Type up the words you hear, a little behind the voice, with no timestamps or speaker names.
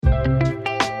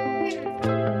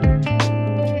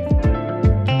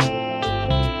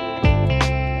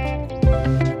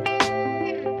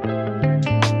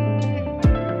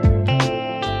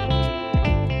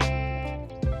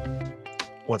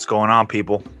going on,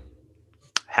 people?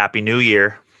 Happy New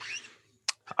Year.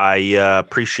 I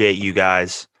appreciate you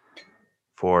guys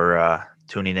for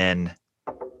tuning in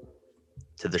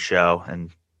to the show and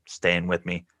staying with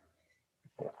me.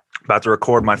 About to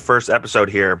record my first episode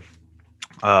here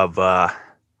of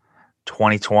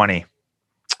 2020.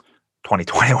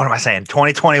 2020, what am I saying?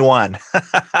 2021.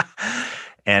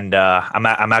 And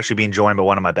I'm actually being joined by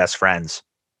one of my best friends.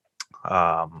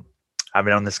 I've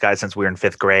known this guy since we were in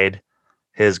 5th grade.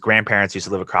 His grandparents used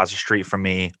to live across the street from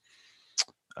me.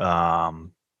 Yeah,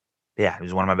 he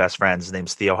was one of my best friends. His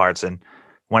name's Theo Hardson.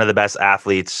 One of the best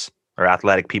athletes or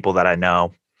athletic people that I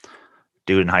know.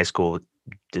 Dude in high school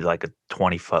did like a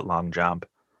 20-foot long jump.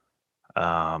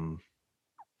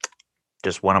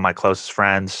 Just one of my closest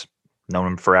friends. Known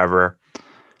him forever.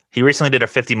 He recently did a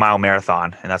 50-mile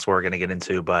marathon, and that's what we're going to get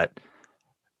into. But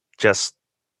just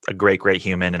a great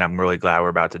human, and I'm really glad we're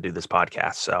about to do this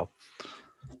podcast. So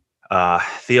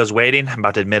Theo's waiting. I'm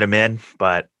about to admit him in,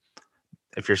 but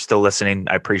if you're still listening,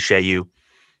 I appreciate you.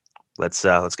 Let's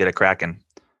get it cracking.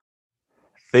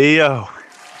 Theo,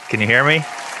 can you hear me?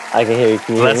 I can hear you.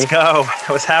 Can you Let's hear me? go.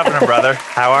 What's happening, brother?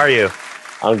 How are you?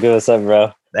 I'm good. What's up,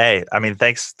 bro? Hey, I mean,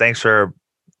 thanks for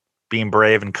being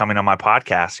brave and coming on my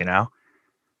podcast, you know?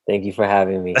 Thank you for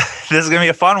having me. This is going to be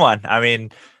a fun one. I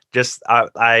mean, just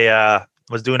I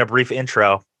was doing a brief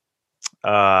intro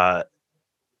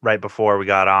right before we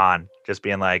got on, just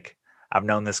being like, I've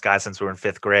known this guy since we were in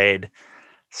 5th grade.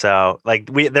 So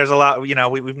like there's a lot, you know,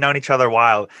 we've known each other a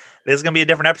while. This is going to be a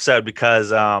different episode because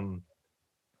some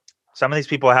of these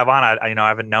people I have on, I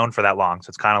haven't known for that long. So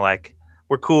it's kind of like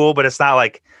we're cool, but it's not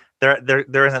like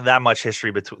there isn't that much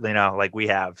history between, you know, like we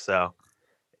have. So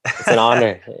It's an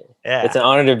honor. Yeah. It's an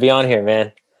honor to be on here,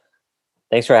 man.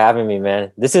 Thanks for having me,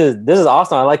 man. This is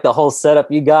awesome. I like the whole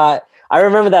setup you got. I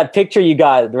remember that picture you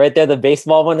got right there, the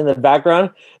baseball one in the background.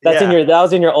 That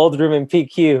was in your old room in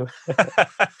PQ.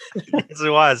 Yes, it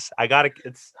was. I got it.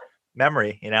 It's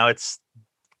memory, you know, adds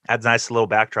a nice little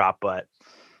backdrop, but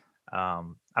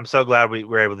I'm so glad we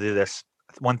were able to do this.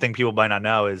 One thing people might not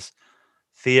know is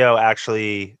Theo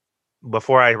actually,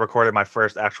 before I recorded my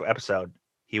first actual episode,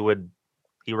 he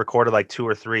recorded like 2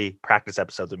 or 3 practice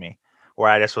episodes with me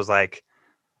where I just was like,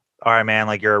 all right, man,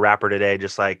 like you're a rapper today.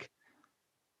 Just like,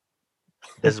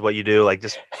 this is what you do. Like,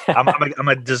 just, I'm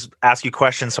gonna just ask you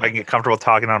questions so I can get comfortable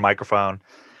talking on a microphone.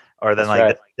 Or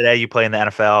then today you play in the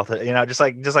NFL, you know, just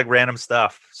like random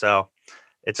stuff. So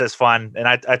it's just fun. And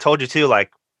I told you too,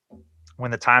 like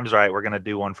when the time's right, we're going to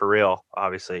do one for real,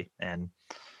 obviously. And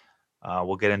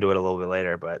we'll get into it a little bit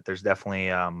later, but there's definitely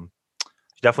been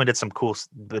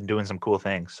doing some cool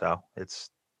things. So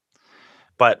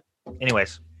but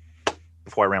anyways,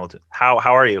 before I ramble to how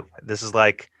are you? This is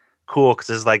like cool. Cause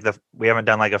this is like we haven't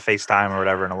done like a FaceTime or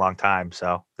whatever in a long time.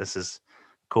 So this is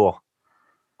cool.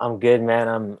 I'm good,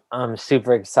 man. I'm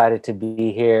super excited to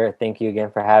be here. Thank you again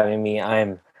for having me.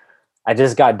 I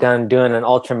just got done doing an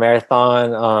ultra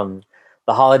marathon.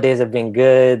 The holidays have been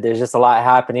good. There's just a lot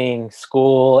happening,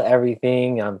 school,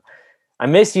 everything. I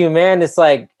miss you, man. It's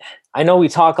like, I know we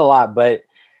talk a lot, but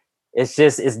it's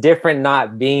different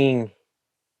not being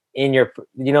in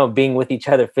being with each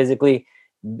other physically.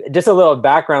 Just a little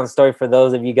background story for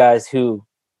those of you guys who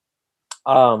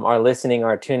are listening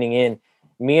or tuning in.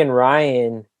 Me and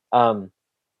Ryan,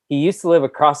 he used to live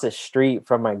across the street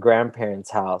from my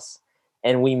grandparents' house.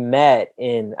 And we met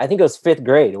in, I think it was 5th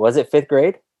grade. Was it 5th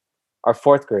grade or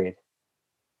 4th grade?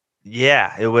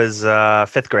 Yeah, it was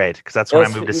 5th grade because that's when I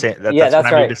moved to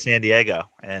moved to San Diego.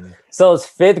 And so it's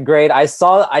 5th grade. I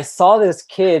saw this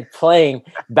kid playing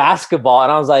basketball,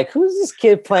 and I was like, "Who's this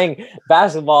kid playing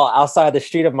basketball outside the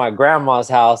street of my grandma's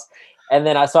house?" And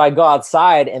then I go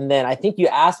outside, and then I think you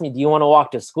asked me, "Do you want to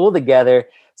walk to school together?"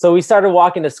 So we started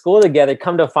walking to school together.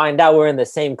 Come to find out, we're in the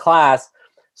same class.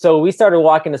 So we started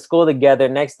walking to school together.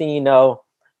 Next thing you know,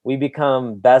 we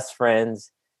become best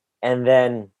friends, and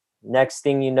then next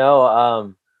thing you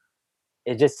know,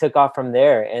 it just took off from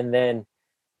there. And then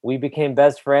we became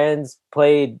best friends,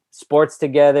 played sports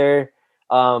together,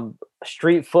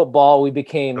 street football.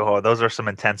 Those are some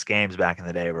intense games back in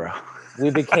the day, bro.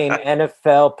 We became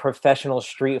NFL professional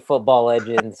street football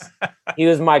legends. He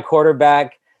was my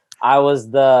quarterback. I was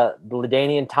the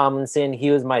LaDainian Tomlinson. He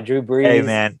was my Drew Brees. Hey,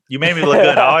 man, you made me look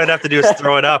good. All I'd have to do is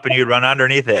throw it up and you'd run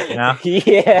underneath it, you know?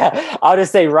 Yeah. I'll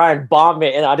just say, Ryan, bomb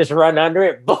it, and I'll just run under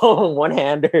it. Boom,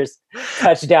 one-handers.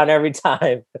 Touchdown every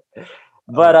time.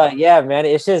 But, yeah, man,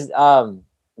 it's just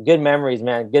good memories,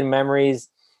 man. Good memories.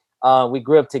 We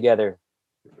grew up together.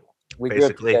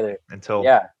 Until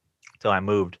I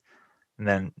moved. And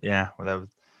then,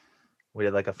 we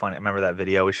did like a funny, I remember that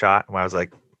video we shot where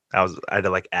I had to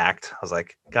like act. I was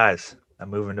like, guys, I'm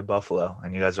moving to Buffalo.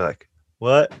 And you guys are like,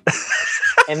 what?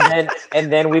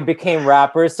 and then we became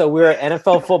rappers. So we were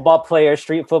NFL football players,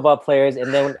 street football players,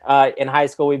 and then in high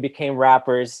school we became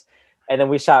rappers, and then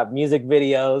we shot music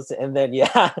videos, and then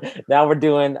now we're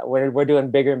doing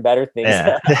bigger and better things.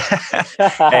 Yeah.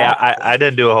 Hey, I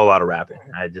didn't do a whole lot of rapping.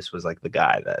 I just was like the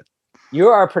guy that.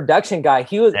 You're our production guy.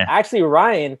 He was actually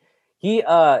Ryan. He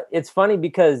it's funny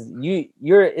because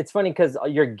it's funny because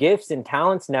your gifts and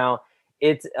talents now,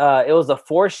 it was a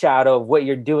foreshadow of what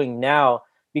you're doing now.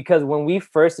 Because when we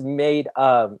first made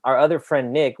our other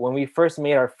friend Nick, when we first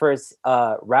made our first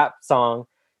rap song,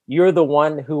 you're the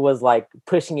one who was like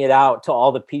pushing it out to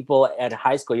all the people at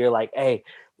high school. You're like, hey,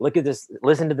 look at this,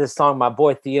 listen to this song. My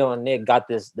boy Theo and Nick got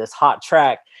this hot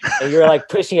track. And you're like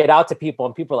pushing it out to people,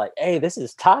 and people are like, hey, this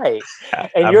is tight.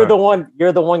 And you're the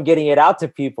one getting it out to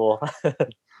people.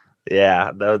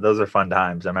 Yeah, those are fun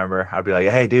times. I remember I'd be like,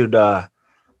 hey dude,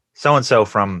 so and so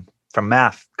from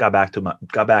math got back to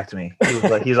me.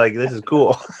 He's like, this is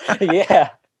cool. Yeah.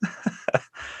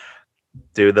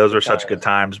 Dude, those were such good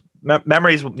times.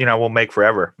 Memories, we'll make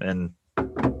forever. And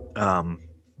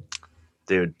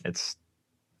dude, it's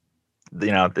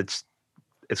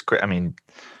great. I mean,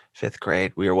 5th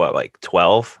grade, we were what, like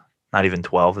 12? Not even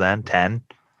 12 then, 10.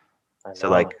 So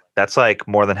like that's like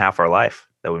more than half our life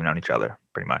that we've known each other,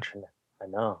 pretty much. I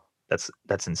know.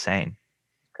 That's insane.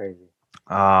 Crazy.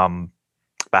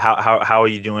 But how are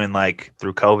you doing, like,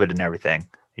 through COVID and everything?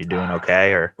 You doing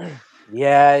okay, or?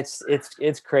 Yeah,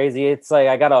 it's crazy. It's like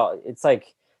you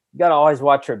gotta always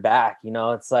watch your back.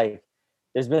 It's like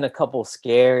there's been a couple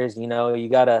scares. You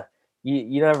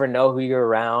never know who you're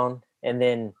around. And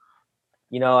then,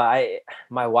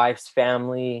 my wife's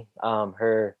family, a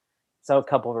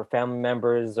couple of her family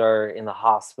members are in the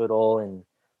hospital, and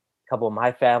a couple of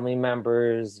my family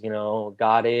members,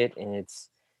 got it, and it's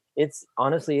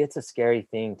honestly, it's a scary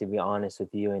thing, to be honest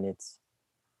with you. And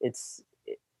it's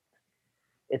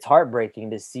heartbreaking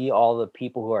to see all the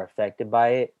people who are affected by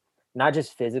it, not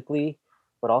just physically,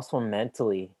 but also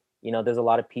mentally. There's a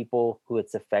lot of people who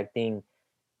it's affecting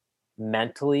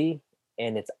mentally,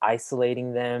 and it's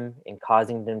isolating them and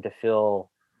causing them to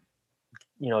feel,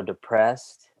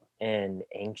 depressed and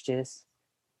anxious.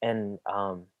 And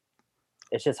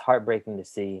it's just heartbreaking to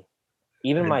see.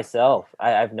 Even myself,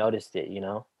 I've noticed it,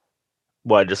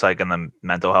 What, just like in the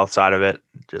mental health side of it?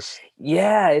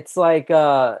 Yeah, it's like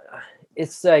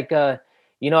it's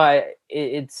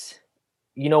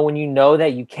when you know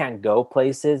that you can't go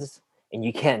places and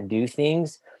you can't do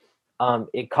things,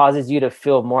 it causes you to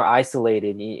feel more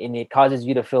isolated, and it causes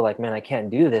you to feel like, man, I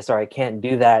can't do this or I can't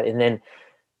do that. And then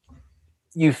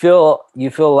you feel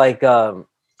like you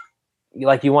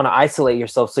want to isolate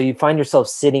yourself. So you find yourself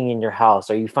sitting in your house,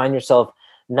 or you find yourself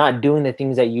not doing the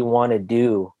things that you want to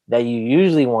do, that you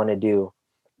usually want to do,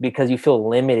 because you feel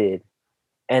limited.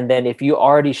 And then if you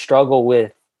already struggle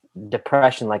with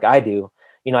depression like I do,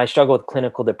 I struggle with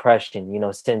clinical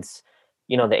depression, since,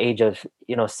 the age of,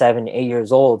 7, 8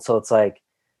 years old. So it's like,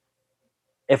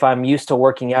 if I'm used to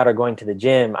working out or going to the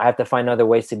gym, I have to find other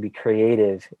ways to be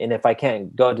creative. And if I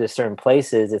can't go to certain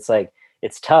places, it's like,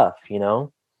 it's tough,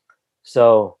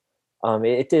 So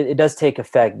it does take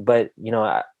effect, but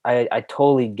I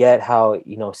totally get how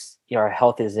our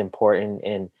health is important,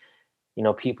 and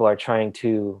people are trying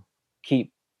to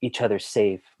keep each other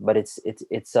safe, but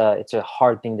it's a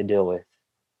hard thing to deal with.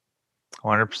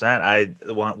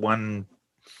 100%. One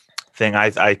thing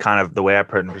I kind of, the way I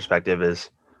put it in perspective is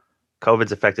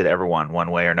COVID's affected everyone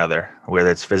one way or another, whether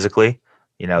it's physically,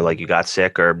 like you got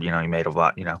sick, or you may have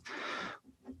lost,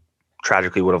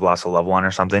 tragically would have lost a loved one or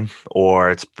something,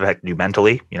 or it's affected you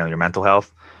mentally, your mental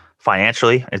health.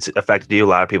 Financially, it's affected you. A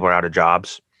lot of people are out of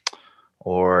jobs,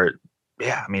 or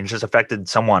it's just affected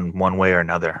someone one way or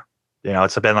another.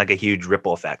 It's been like a huge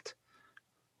ripple effect,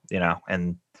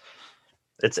 and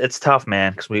it's tough,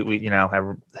 man, because we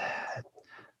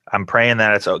I'm praying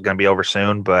that it's going to be over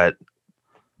soon, but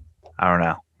I don't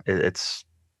know. It's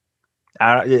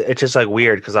just like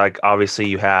weird, because like obviously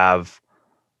you have,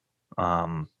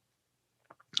 and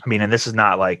this is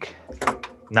not like,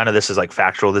 none of this is like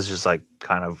factual. This is just like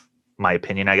kind of my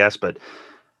opinion, I guess. But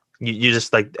you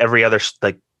just, like, every other,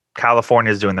 like,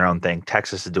 California is doing their own thing.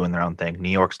 Texas is doing their own thing. New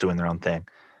York's doing their own thing.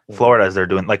 Florida's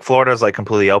Florida's like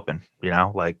completely open,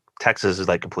 like Texas is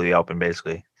like completely open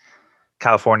basically.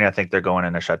 California, I think they're going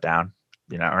in a shutdown,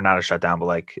 or not a shutdown, but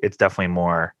like it's definitely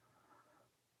more.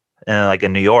 And like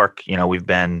in New York, we've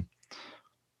been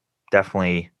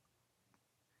definitely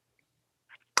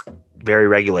very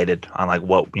regulated on like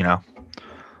what,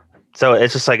 so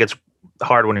it's just like, it's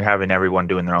hard when you're having everyone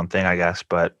doing their own thing, I guess.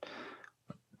 But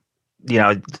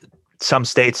some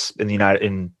states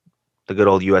in the good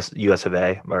old US of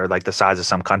A, or like the size of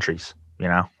some countries,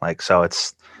 like, so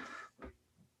it's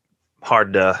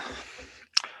hard to,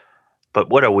 but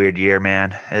what a weird year,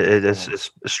 man. It's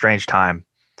a strange time.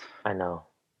 I know.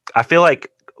 I feel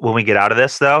like when we get out of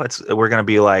this though, we're going to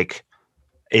be like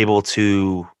able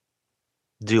to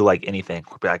do like anything.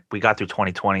 We'll be like, we got through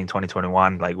 2020 and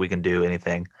 2021. Like we can do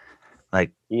anything.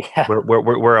 Like Yeah.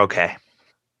 we're okay.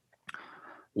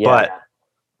 Yeah.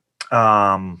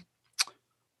 But,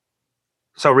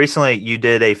 so recently you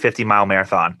did a 50-mile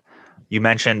marathon. You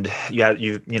mentioned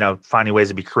finding ways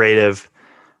to be creative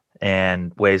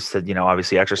and ways to,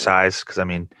 obviously exercise. Cause I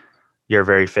mean, you're a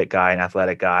very fit guy, an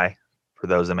athletic guy, for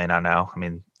those that may not know. I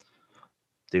mean,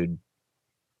 dude,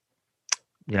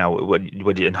 what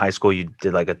you in high school, you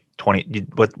did like a 20,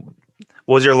 what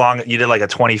was your you did like a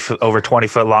over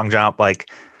 20-foot long jump. Like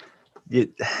we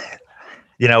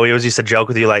always used to joke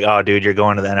with you like, oh dude, you're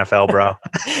going to the NFL, bro.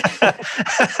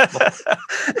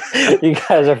 You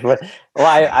guys are fun.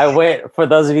 Well, I went, for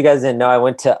those of you guys that didn't know, I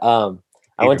went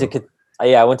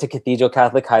to Cathedral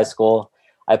Catholic High School.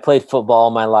 I played football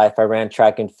all my life. I ran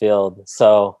track and field.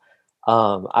 So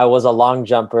I was a long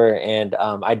jumper, and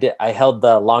I held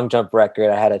the long jump record.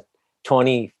 I had a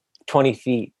 20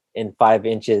 feet in 5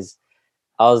 inches.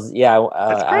 That's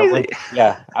crazy.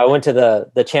 I went to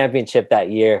the championship that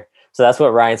year. So that's what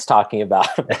Ryan's talking about.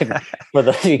 For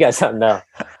those of you guys don't know.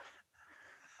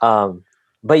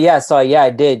 But I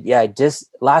did. Yeah, just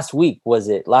last week, was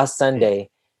it last Sunday?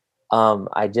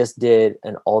 I just did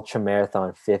an ultra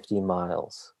marathon, 50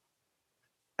 miles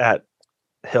at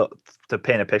to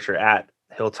paint a picture, at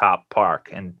Hilltop Park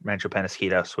in Rancho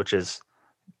Penasquitos, which is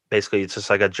basically, it's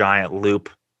just like a giant loop.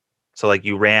 So like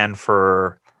you ran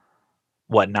for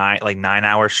what, 9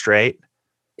 hours straight?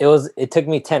 It took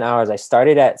me 10 hours. I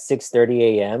started at 6:30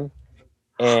 a.m.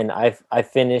 and I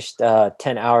finished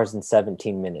 10 hours and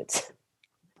 17 minutes.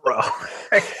 Bro.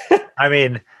 I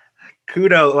mean,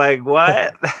 kudos, like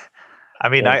what? I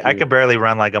mean, I could barely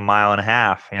run like a mile and a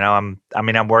half, I'm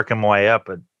working my way up,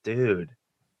 but dude,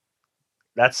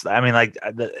 I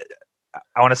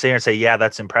want to sit here and say, yeah,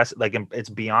 that's impressive. Like it's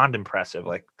beyond impressive.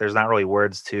 Like there's not really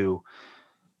words to,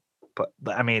 but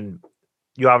I mean,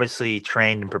 you obviously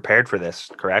trained and prepared for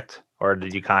this, correct? Or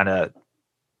did you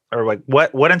or like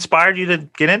what inspired you to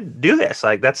do this?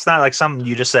 Like, that's not like something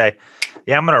you just say,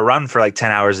 yeah, I'm going to run for like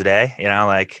 10 hours a day,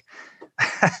 like,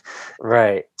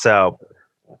 right. So,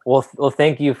 well,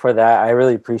 thank you for that. I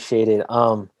really appreciate it.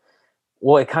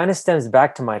 Well, it kind of stems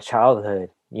back to my childhood,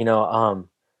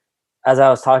 as I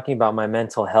was talking about my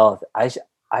mental health,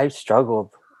 I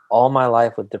struggled all my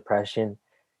life with depression.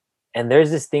 And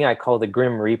there's this thing I call the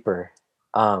Grim Reaper.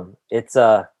 It's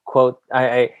a quote.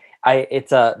 The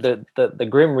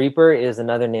Grim Reaper is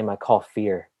another name I call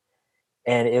fear.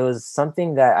 And it was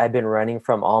something that I've been running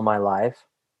from all my life.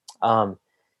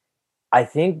 I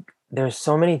think there's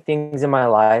so many things in my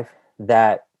life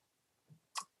that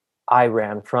I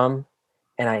ran from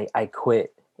and I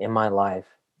quit in my life.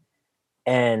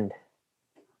 And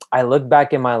I look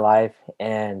back in my life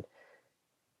and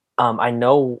I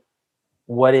know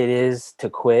what it is to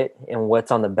quit and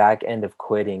what's on the back end of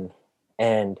quitting.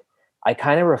 And I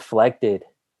kind of reflected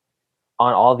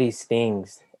on all these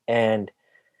things. And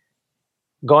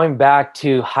going back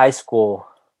to high school,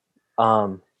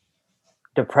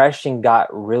 depression got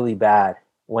really bad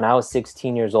when I was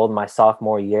 16 years old, my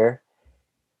sophomore year.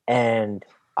 And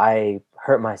I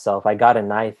hurt myself. I got a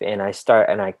knife and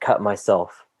I cut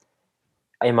myself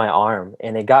in my arm,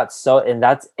 and it got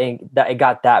it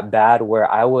got that bad where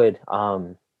I would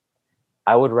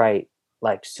write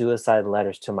like suicide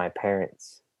letters to my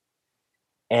parents.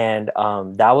 And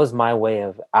that was my way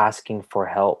of asking for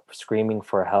help, screaming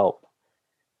for help.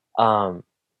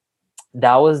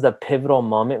 That was the pivotal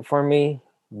moment for me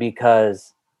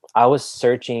because I was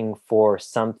searching for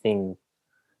something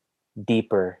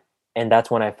deeper, and that's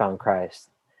when I found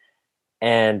Christ.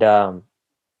 And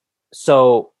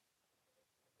so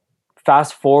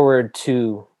fast forward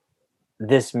to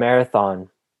this marathon,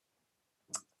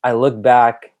 I look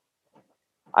back,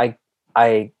 I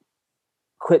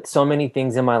quit so many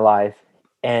things in my life,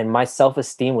 and my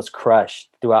self-esteem was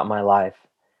crushed throughout my life.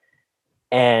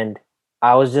 And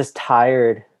I was just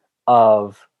tired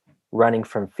of running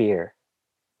from fear.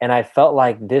 And I felt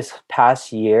like this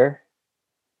past year,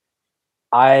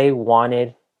 I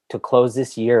wanted to close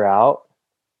this year out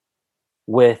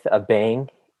with a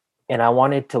bang, and I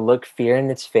wanted to look fear in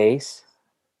its face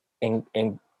and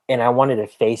I wanted to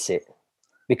face it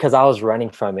because I was running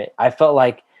from it. I felt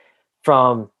like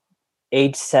from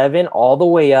age 7 all the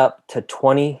way up to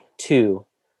 22,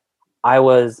 I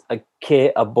was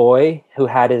a boy who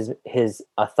had his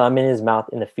a thumb in his mouth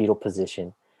in the fetal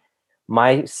position.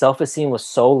 My self-esteem was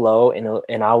so low,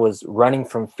 and I was running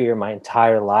from fear my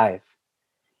entire life.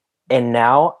 And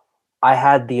now I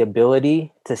had the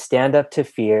ability to stand up to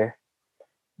fear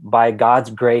by God's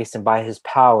grace and by his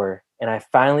power. And I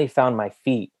finally found my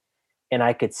feet, and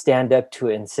I could stand up to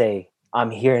it and say,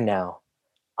 I'm here now.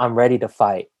 I'm ready to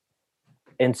fight.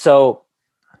 And so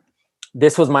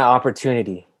this was my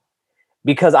opportunity,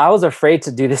 because I was afraid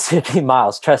to do this 50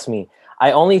 miles. Trust me,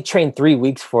 I only trained 3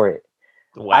 weeks for it.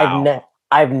 Wow.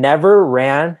 I've never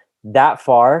ran that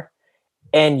far.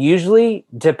 And usually,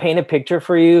 to paint a picture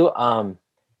for you,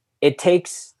 it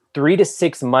takes 3 to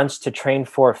 6 months to train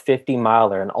for a 50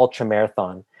 miler, an ultra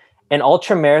marathon. An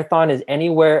ultra marathon is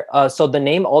anywhere. So the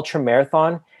name ultra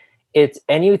marathon, it's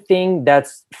anything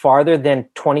that's farther than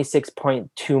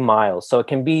 26.2 miles. So it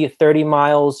can be 30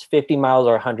 miles, 50 miles,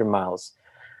 or 100 miles.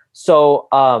 So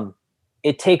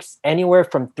it takes anywhere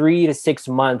from 3 to 6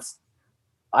 months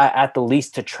at the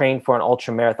least to train for an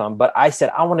ultra marathon. But I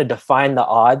said, I want to define the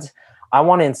odds. I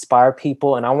want to inspire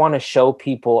people, and I want to show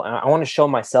people, and I want to show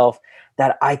myself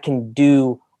that I can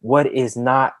do what is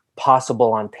not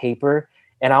possible on paper.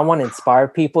 And I want to inspire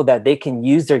people that they can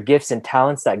use their gifts and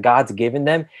talents that God's given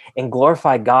them and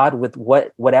glorify God with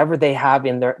whatever they have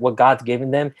in their, what God's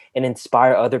given them, and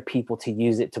inspire other people to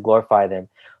use it to glorify them.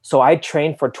 So I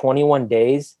trained for 21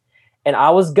 days, and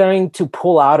I was going to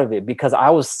pull out of it because I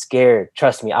was scared.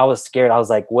 Trust me, I was scared. I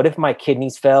was like, what if my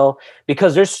kidneys fail?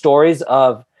 Because there's stories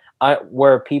of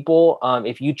where people,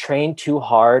 if you train too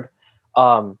hard,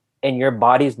 and your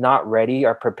body's not ready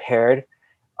or prepared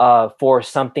for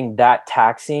something that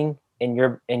taxing, and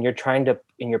you're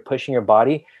pushing your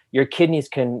body, your kidneys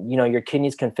can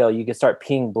fail. You can start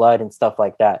peeing blood and stuff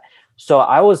like that. So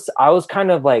I was kind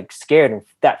of like scared, and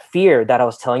that fear that I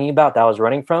was telling you about, that I was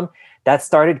running from, that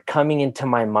started coming into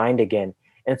my mind again.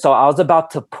 And so I was about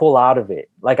to pull out of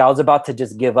it. Like I was about to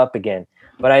just give up again.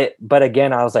 But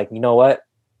again, I was like, you know what?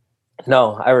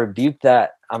 No, I rebuked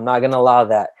that. I'm not going to allow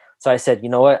that. So I said, you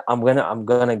know what? I'm going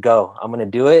to go. I'm going to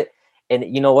do it.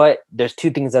 And you know what? There's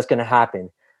two things that's going to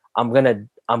happen. I'm going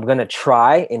to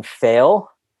try and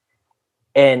fail,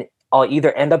 and I'll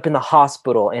either end up in the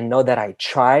hospital and know that I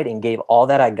tried and gave all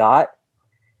that I got,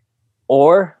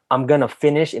 or I'm going to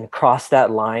finish and cross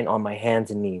that line on my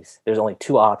hands and knees. There's only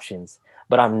two options,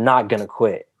 but I'm not going to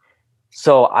quit.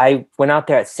 So I went out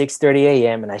there at 6:30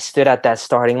 a.m. and I stood at that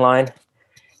starting line,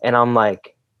 and I'm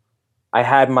like, I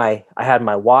had my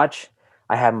watch,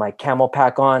 I had my camel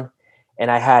pack on, and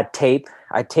I had tape.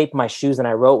 I taped my shoes, and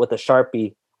I wrote with a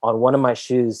Sharpie on one of my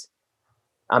shoes,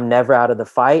 I'm never out of the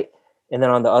fight. And then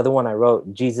on the other one, I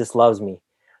wrote, Jesus loves me.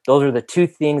 Those are the two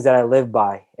things that I live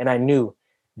by. And I knew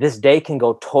this day can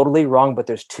go totally wrong, but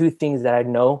there's two things that I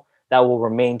know that will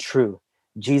remain true.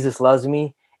 Jesus loves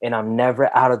me, and I'm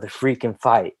never out of the freaking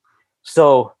fight.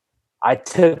 So I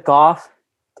took off.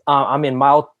 I'm in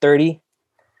mile 30.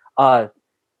 At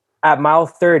mile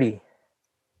 30,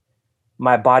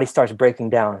 my body starts breaking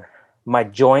down. My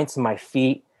joints, my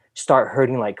feet start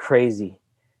hurting like crazy.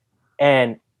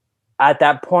 And at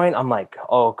that point, I'm like,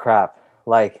 oh crap.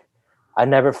 Like, I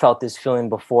never felt this feeling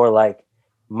before. Like,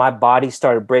 my body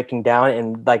started breaking down,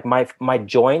 and like my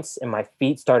joints and my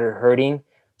feet started hurting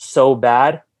so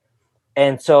bad.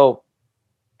 And so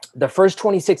the first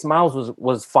 26 miles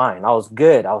was fine. I was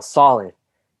good. I was solid.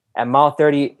 At mile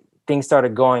 30, things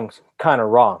started going kind of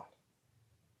wrong.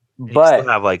 And you still But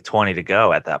have like 20 to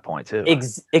go at that point too.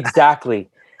 exactly.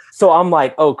 So I'm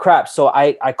like, oh crap. So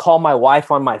I call my wife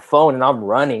on my phone, and I'm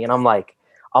running, and I'm like,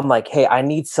 hey, I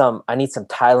need some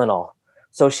Tylenol.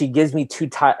 So she gives me two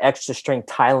extra strength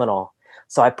Tylenol.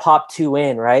 So I pop two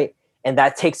in, right? And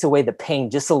that takes away the pain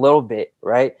just a little bit,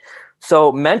 right?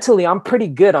 So mentally, I'm pretty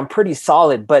good. I'm pretty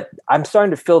solid, but I'm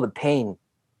starting to feel the pain.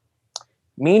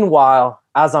 Meanwhile,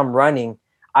 as I'm running,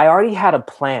 I already had a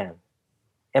plan.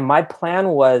 And my plan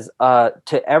was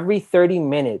to every 30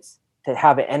 minutes to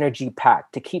have an energy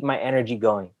pack to keep my energy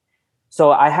going.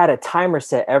 So I had a timer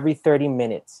set every 30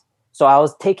 minutes. So I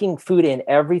was taking food in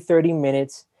every 30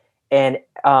 minutes, and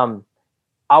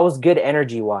I was good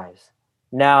energy wise.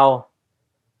 Now,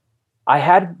 I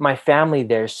had my family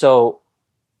there. So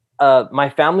my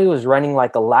family was running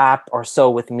like a lap or so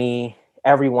with me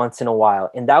every once in a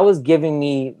while. And that was giving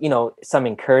me, some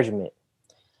encouragement.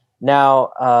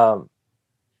 Now,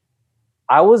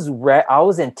 I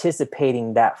was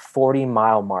anticipating that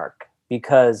 40-mile mark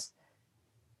because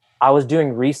I was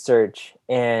doing research,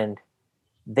 and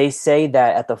they say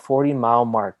that at the 40-mile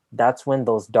mark, that's when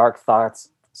those dark thoughts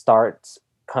starts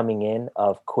coming in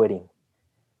of quitting.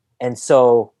 And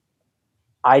so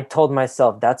I told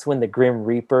myself that's when the Grim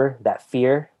Reaper, that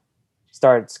fear,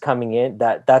 starts coming in.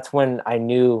 That's when I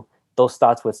knew those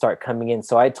thoughts would start coming in.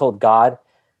 So I told God,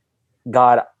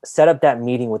 God, set up that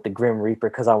meeting with the Grim Reaper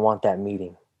because I want that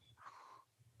meeting.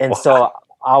 And Well, so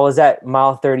I was at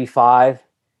mile 35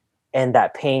 and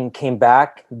that pain came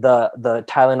back. The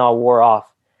Tylenol wore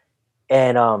off.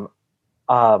 And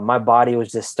my body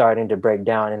was just starting to break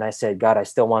down. And I said, God, I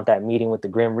still want that meeting with the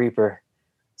Grim Reaper.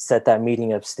 Set that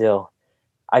meeting up still.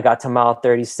 I got to mile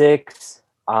 36.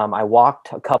 I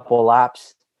walked a couple of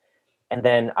laps. And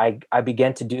then I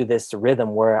began to do this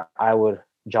rhythm where I would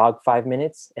jog 5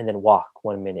 minutes and then walk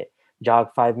 1 minute,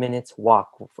 jog 5 minutes,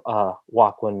 walk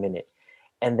 1 minute.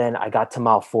 And then I got to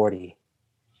mile 40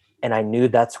 and I knew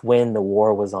that's when the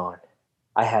war was on.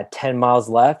 I had 10 miles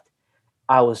left.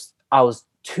 I was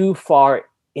too far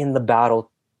in the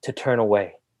battle to turn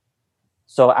away.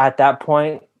 So at that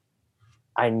point,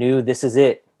 I knew this is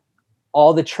it.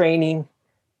 All the training,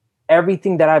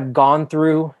 everything that I've gone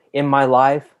through in my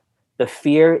life, the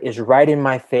fear is right in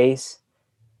my face.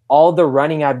 All the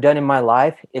running I've done in my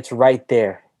life, it's right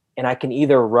there. And I can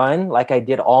either run like I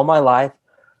did all my life,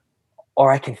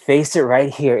 or I can face it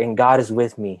right here and God is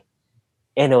with me.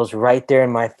 And it was right there in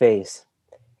my face.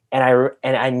 And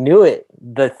I knew it.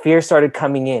 The fear started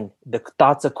coming in, the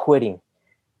thoughts of quitting.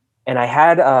 And I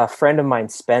had a friend of mine,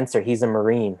 Spencer, he's a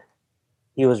Marine.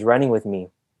 He was running with me.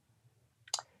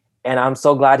 And I'm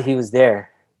so glad he was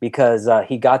there because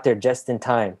he got there just in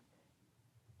time.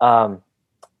 I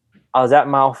was at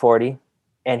mile 40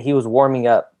 and he was warming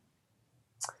up.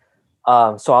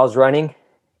 So I was running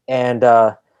and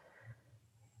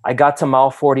I got to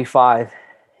mile 45.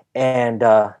 And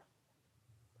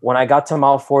when I got to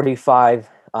mile 45,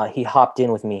 he hopped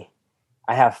in with me.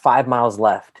 I have 5 miles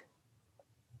left.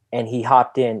 And he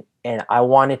hopped in and I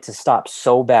wanted to stop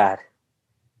so bad.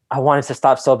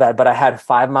 But I had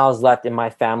 5 miles left and my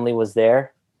family was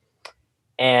there.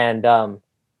 And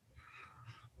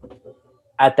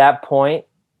at that point,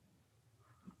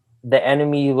 the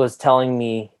enemy was telling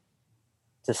me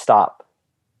to stop.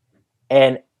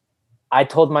 And I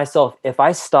told myself, if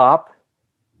I stop,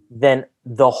 then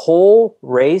the whole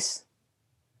race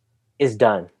is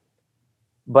done.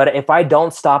 But if I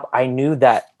don't stop, I knew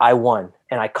that I won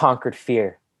and I conquered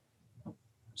fear.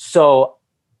 So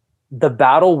the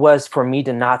battle was for me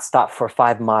to not stop for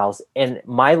 5 miles. And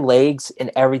my legs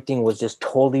and everything was just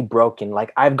totally broken.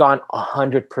 Like I've gone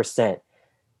 100%.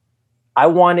 I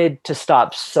wanted to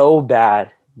stop so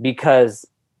bad because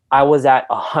I was at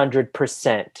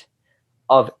 100%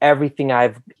 of everything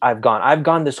I've gone. I've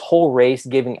gone this whole race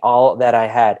giving all that I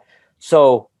had.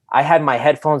 So I had my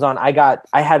headphones on. I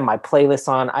had my playlist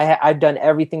on. I've done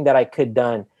everything that I could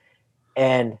done.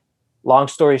 And long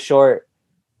story short,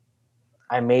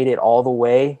 I made it all the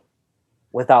way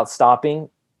without stopping.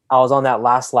 I was on that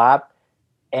last lap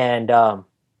and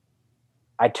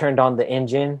I turned on the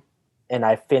engine and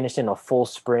I finished in a full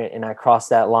sprint and I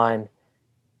crossed that line.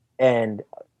 And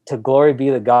to glory be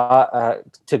the God,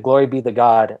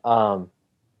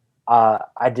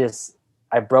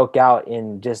 I broke out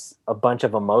in just a bunch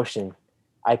of emotion.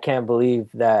 I can't believe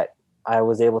that I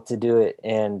was able to do it.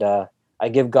 And I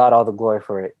give God all the glory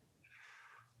for it.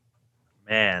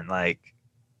 man, like,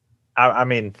 I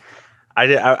mean,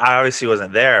 I obviously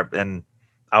wasn't there, and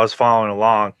I was following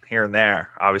along here and there,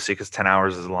 obviously, because 10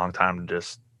 hours is a long time to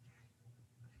just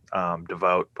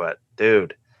devote. But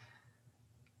dude,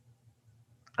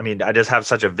 I mean, I just have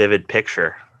such a vivid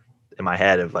picture in my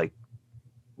head of like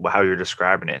how you're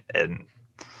describing it, and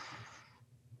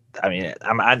I mean,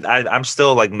 I'm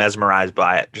still like mesmerized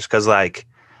by it, just because like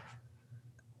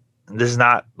this is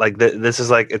not like this is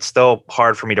like it's still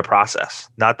hard for me to process.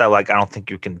 Not that like I don't think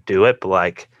you can do it, but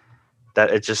like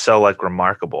that it's just so like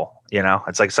remarkable. You know,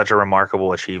 it's like such a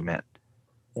remarkable achievement.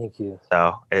 Thank you.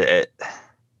 So I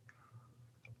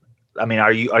mean,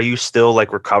 are you still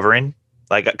like recovering?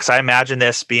 Like, because I imagine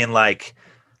this being like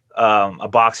a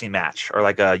boxing match or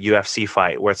like a UFC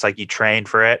fight where it's like you train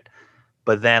for it,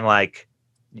 but then like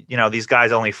you know these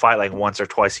guys only fight like once or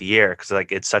twice a year because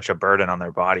like it's such a burden on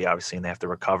their body, obviously, and they have to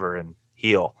recover and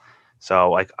heal.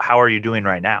 So like, how are you doing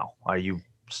right now? Are you?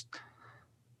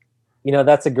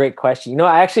 That's a great question.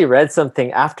 I actually read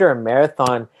something after a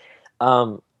marathon.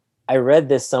 Um, I read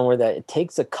this somewhere that it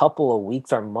takes a couple of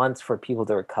weeks or months for people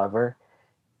to recover,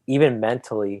 even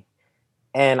mentally.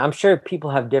 And I'm sure people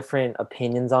have different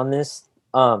opinions on this.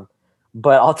 But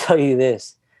I'll tell you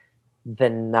this: the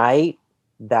night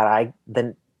that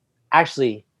then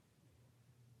actually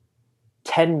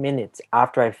 10 minutes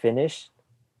after I finished,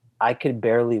 I could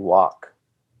barely walk.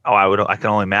 Oh, I can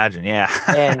only imagine. Yeah.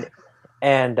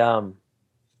 And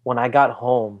when I got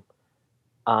home,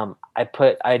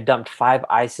 I dumped 5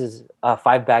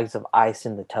 bags of ice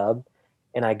in the tub,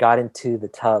 and I got into the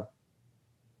tub,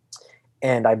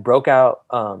 and I broke out.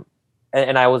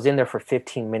 And I was in there for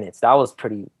 15 minutes. That was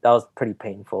pretty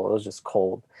painful. It was just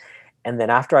cold. And then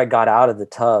after I got out of the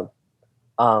tub,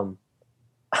 um,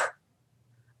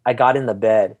 I got in the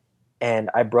bed, and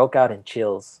I broke out in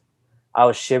chills. I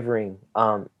was shivering.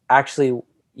 Actually,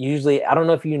 usually, I don't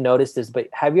know if you noticed this, but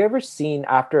have you ever seen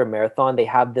after a marathon they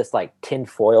have this like tin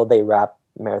foil they wrap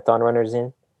marathon runners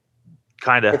in?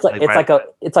 Kind of It's like like right.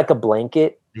 it's like a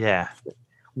blanket. Yeah.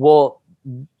 Well,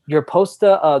 you're supposed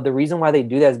to. The reason why they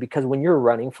do that is because when you're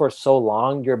running for so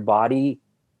long, your body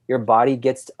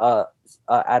gets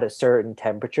at a certain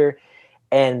temperature,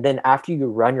 and then after you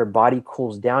run, your body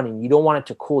cools down, and you don't want it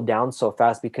to cool down so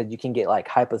fast because you can get like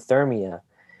hypothermia.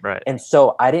 Right. And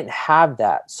so I didn't have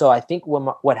that. So I think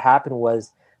what happened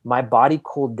was my body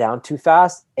cooled down too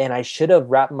fast, and I should have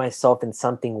wrapped myself in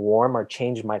something warm or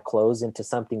changed my clothes into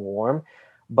something warm.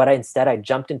 But instead, I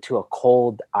jumped into a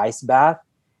cold ice bath,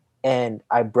 and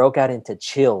I broke out into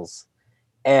chills,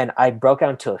 and I broke out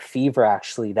into a fever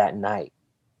actually that night.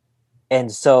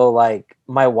 And so like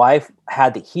my wife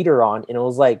had the heater on, and it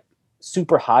was like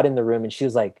super hot in the room, and she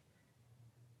was like,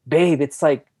 babe, it's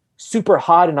like super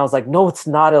hot. And I was like, no, it's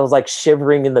not. I was like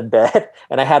shivering in the bed,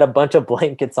 and I had a bunch of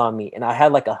blankets on me, and I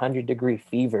had like 100-degree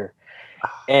fever.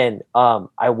 And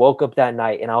I woke up that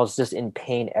night, and I was just in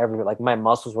pain everywhere. Like my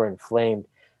muscles were inflamed.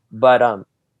 But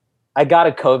I got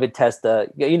a COVID test,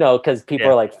 because people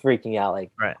Yeah. are like freaking out,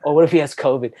 like, Right. oh, what if he has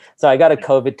COVID? So I got a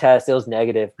COVID test. It was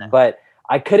negative, but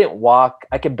I couldn't walk.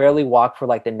 I could barely walk for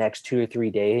like the next 2 or 3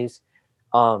 days.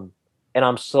 Um, and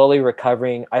I'm slowly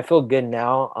recovering. I feel good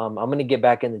now. I'm going to get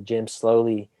back in the gym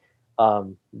slowly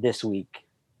this week.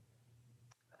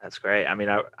 That's great. I mean,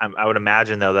 I would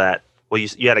imagine though that, well,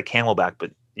 you had a Camelback,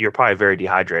 but you're probably very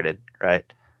dehydrated, right?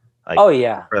 Like Oh,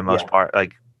 yeah. for the most Yeah. part,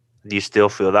 like, do you still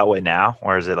feel that way now,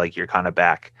 or is it like you're kind of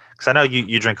back? Because I know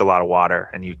you drink a lot of water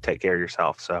and you take care of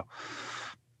yourself. So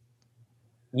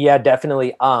Yeah,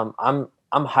 definitely. I'm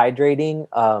hydrating.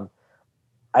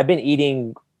 I've been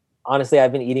eating, honestly,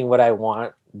 I've been eating what I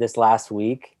want this last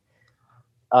week.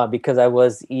 Because I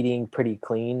was eating pretty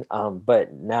clean.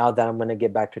 But now that I'm gonna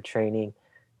get back to training,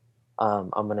 I'm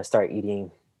gonna start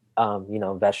eating,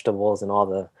 vegetables and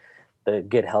all the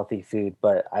good healthy food.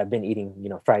 But I've been eating,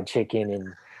 fried chicken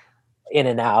and In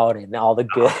and Out and all the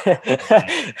good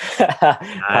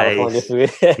California nice. food.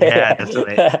 Yeah, that's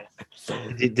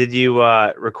amazing. Did you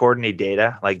record any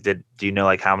data? Like, do you know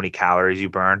like how many calories you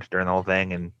burned during the whole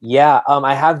thing? And Yeah,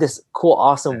 I have this cool,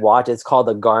 awesome watch. It's called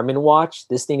a Garmin watch.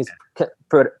 This thing is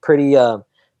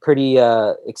pretty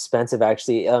expensive,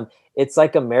 actually. It's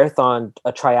like a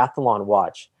triathlon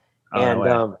watch, oh no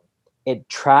and way. it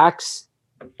tracks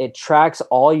it tracks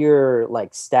all your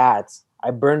like stats.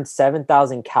 I burned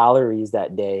 7,000 calories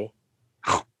that day.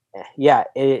 Yeah,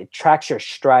 it tracks your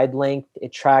stride length,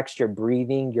 it tracks your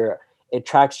breathing, it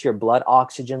tracks your blood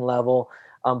oxygen level.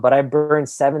 But I burned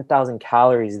 7,000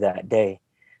 calories that day.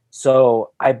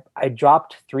 So I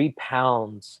dropped 3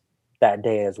 pounds that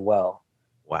day as well.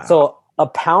 Wow. So a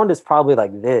pound is probably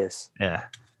like this, Yeah.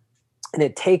 and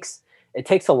it takes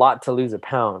a lot to lose a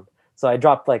pound. So I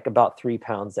dropped like about 3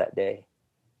 pounds that day.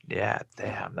 Yeah.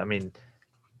 Damn. I mean,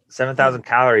 7,000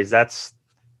 calories. That's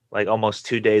like almost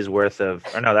 2 days worth of,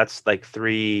 or no, that's like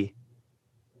 3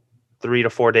 to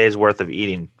 4 days worth of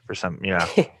eating for some,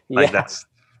 like Yeah.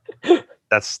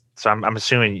 so I'm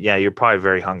assuming, yeah, you're probably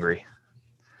very hungry.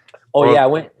 Oh Or, yeah,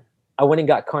 I went and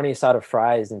got carne asada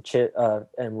fries and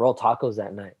rolled tacos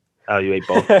that night. oh, you ate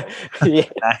both. Yeah,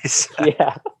 Nice.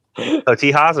 yeah.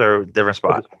 Totijas or different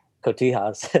spot?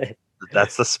 Cotijas.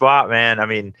 That's the spot, man. I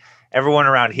mean, everyone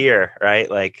around here, right?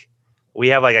 Like, we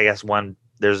have like, I guess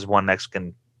there's one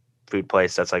Mexican food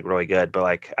place that's like really good, but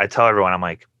like I tell everyone, I'm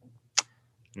like,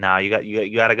 no, you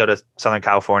got to go to Southern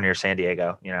California or San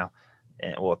Diego,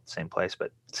 and, well, same place,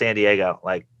 but San Diego,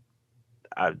 like,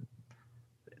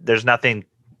 there's nothing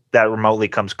that remotely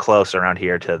comes close around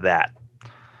here to that.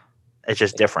 It's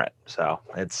just different. So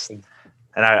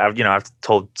and I've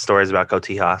told stories about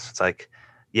Cotijas. It's like,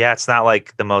 yeah, it's not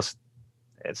like the most,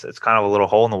 it's kind of a little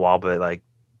hole in the wall, but like,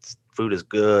 food is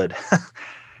good.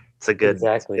 It's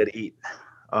Exactly. good to eat.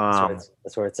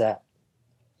 That's where it's at.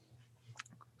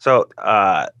 So,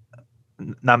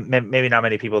 maybe not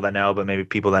many people that know, but maybe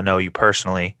people that know you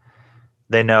personally,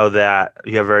 they know that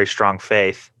you have very strong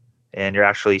faith and you're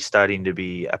actually studying to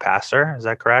be a pastor. Is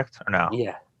that correct or no?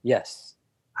 Yeah. Yes.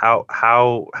 How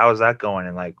is that going?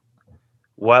 And like,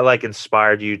 what like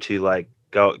inspired you to like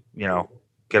go,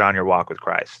 get on your walk with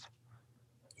Christ?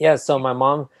 Yeah. So my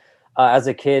mom, As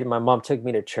a kid, my mom took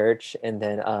me to church, and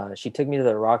then she took me to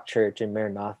the Rock Church in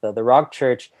Maranatha. The Rock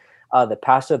Church, the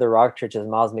pastor of the Rock Church is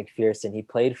Miles McPherson. He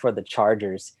played for the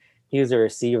Chargers. He was a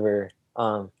receiver,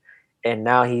 and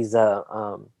now he has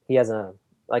a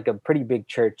like a pretty big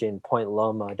church in Point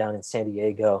Loma down in San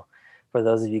Diego. For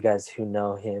those of you guys who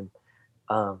know him,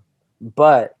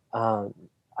 but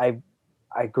I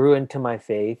I grew into my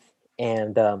faith,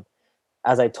 and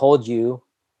as I told you,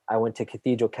 I went to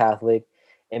Cathedral Catholic,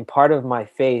 and part of my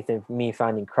faith and me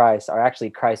finding Christ, or actually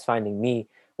Christ finding me,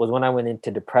 was when I went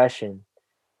into depression,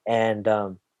 and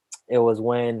it was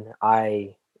when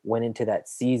I went into that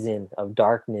season of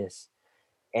darkness,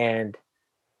 and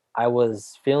I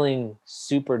was feeling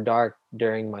super dark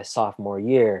during my sophomore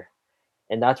year,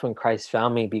 and that's when Christ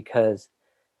found me because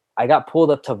I got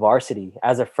pulled up to varsity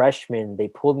as a freshman. They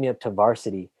pulled me up to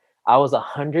varsity. I was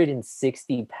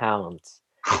 160 pounds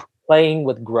playing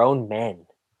with grown men.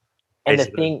 And the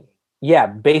Basically. thing, yeah,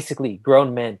 basically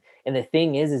grown men. And the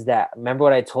thing is that remember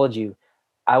what I told you?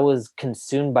 I was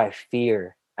consumed by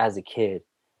fear as a kid.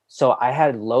 So I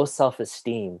had low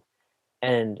self-esteem.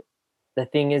 And the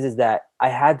thing is that I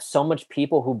had so much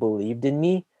people who believed in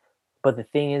me, but the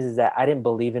thing is that I didn't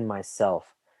believe in myself.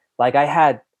 Like I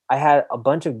had a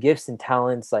bunch of gifts and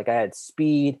talents, like I had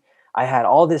speed, I had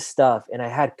all this stuff, and I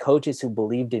had coaches who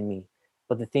believed in me.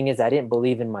 But the thing is I didn't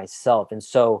believe in myself. And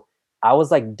so I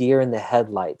was like deer in the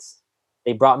headlights.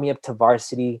 They brought me up to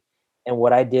varsity, and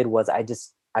what I did was I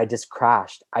just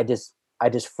crashed. I just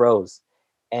froze.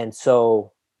 And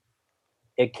so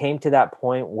it came to that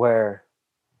point where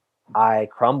I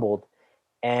crumbled,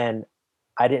 and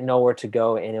I didn't know where to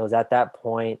go. And it was at that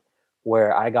point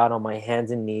where I got on my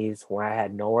hands and knees, where I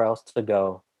had nowhere else to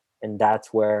go. And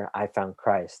that's where I found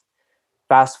Christ.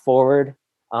 Fast forward,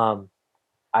 um,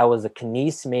 I was a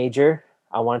kines major.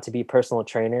 I wanted to be a personal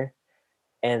trainer.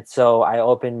 And so I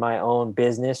opened my own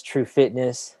business, True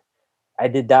Fitness. I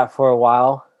did that for a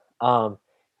while. Um,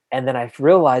 and then I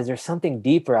realized there's something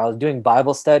deeper. I was doing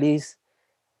Bible studies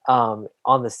on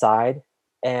the side.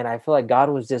 And I feel like God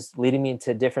was just leading me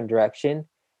into a different direction,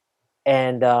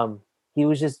 and he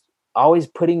was just always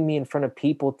putting me in front of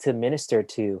people to minister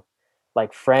to,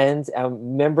 like friends. I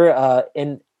remember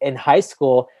in high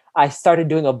school I started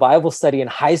doing a Bible study in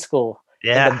high school,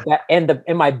 Yeah.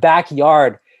 in my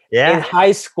backyard in Yeah.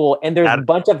 high school, and there's a That-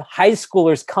 bunch of high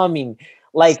schoolers coming,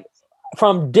 like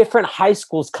from different high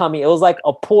schools coming. It was like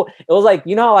a pool. It was like,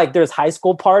 you know how like there's high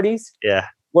school parties yeah.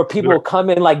 where We people were, will come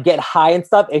and like get high and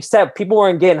stuff, except people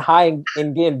weren't getting high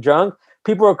and getting drunk.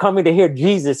 People were coming to hear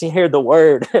Jesus and hear the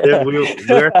word. dude, we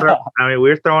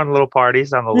were throwing little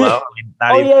parties on the Yeah. low. I mean,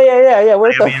 not Oh even, yeah. We're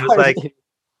at I the mean, party.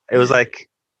 it was like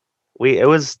it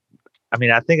was, I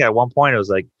mean, I think at one point it was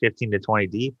like 15 to 20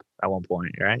 deep at one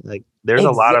point, right? Like there's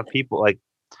a lot of Exactly. people, like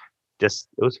just,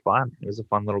 it was fun. It was a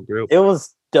fun little group. It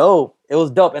was dope. It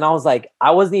was dope. And I was like,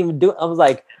 I wasn't even doing. I was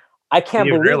like, I You can't didn't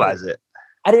even believe it. realize it.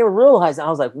 I didn't realize. I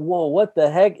was like, whoa, what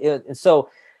the heck? And so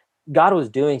God was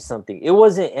doing something. It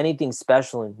wasn't anything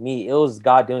special in me. It was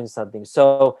God doing something.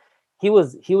 So he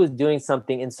was doing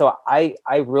something. And so I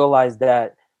realized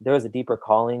that there was a deeper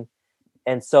calling.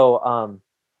 And so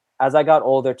as I got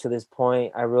older to this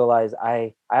point, I realized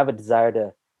I have a desire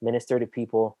to minister to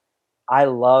people. I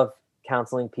love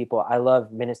counseling people. I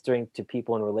love ministering to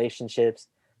people in relationships.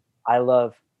 I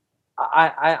love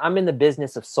I'm in the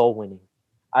business of soul winning.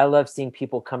 I love seeing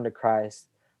people come to Christ.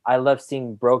 I love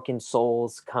seeing broken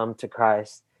souls come to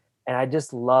Christ. And I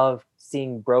just love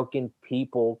seeing broken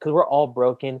people because we're all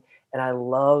broken. And I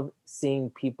love seeing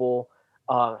people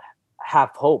uh, have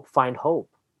hope, find hope.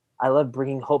 I love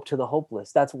bringing hope to the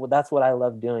hopeless. That's what I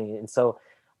love doing. And so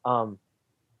um,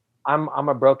 I'm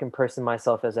a broken person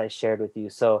myself, as I shared with you.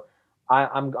 So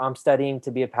I'm studying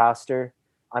to be a pastor.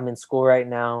 I'm in school right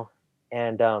now,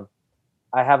 and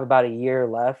I have about a year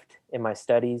left in my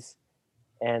studies,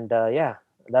 and yeah,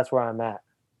 that's where I'm at.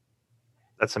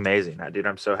 That's amazing, dude.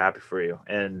 I'm so happy for you.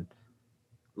 And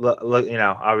look,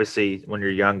 obviously when you're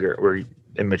younger, we're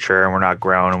immature and we're not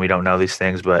grown and we don't know these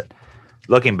things. But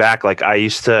looking back, like I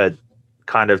used to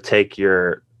kind of take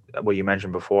what you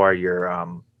mentioned before, your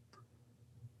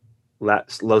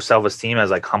low self esteem as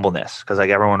like humbleness, because like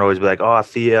everyone would always be like, "Oh,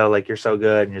 Theo, like you're so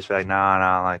good," and you just be like, "No,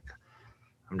 no, like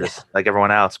I'm just like everyone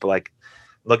else." But like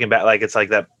looking back, like it's like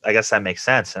that. I guess that makes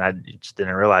sense, and I just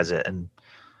didn't realize it. And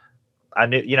I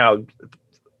knew,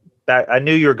 back I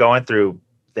knew you were going through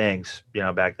things,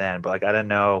 back then, but like I didn't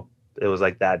know it was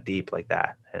like that deep like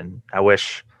that. And I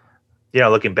wish,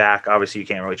 looking back, obviously you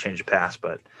can't really change the past,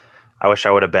 but I wish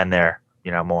I would have been there,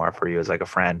 more for you as like a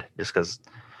friend, just because.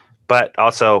 But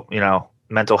also,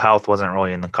 mental health wasn't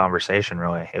really in the conversation.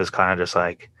 Really, it was kind of just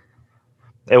like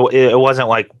it wasn't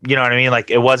like, you know what I mean? Like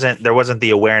there wasn't the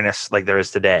awareness like there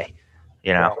is today,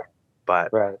 you know. Right.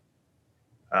 But Right.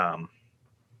 um,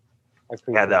 I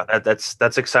yeah, appreciate it.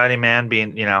 that's exciting, man.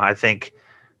 Being, you know, I think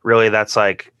really that's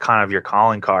like kind of your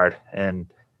calling card,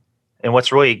 and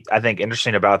what's really I think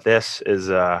interesting about this is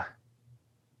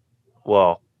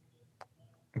well,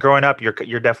 growing up you're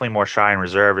definitely more shy and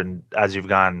reserved, and as you've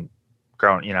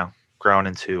grown, you know, grown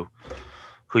into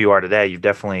who you are today, you've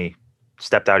definitely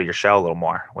stepped out of your shell a little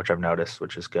more, which I've noticed,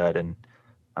 which is good, and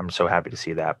I'm so happy to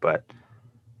see that. But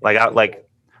I appreciate like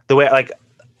the way like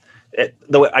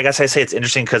the way, I guess I say it's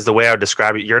interesting because the way I would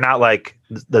describe it, you're not like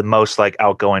the most like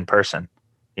outgoing person.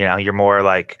 You know, you're more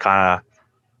like kind of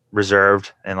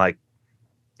reserved, and like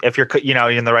if you're, you know,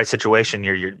 in the right situation,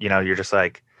 you're you know, you're just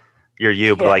like you're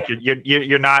you, but it. like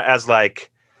you're not as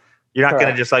like you're not gonna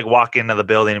Right. just like walk into the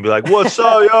building and be like, "What's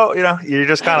up, yo?" You know, you're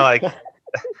just kind of like.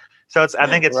 So it's I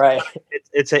think Right.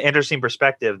 it's an interesting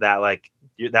perspective that like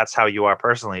that's how you are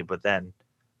personally, but then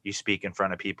you speak in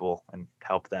front of people and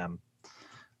help them.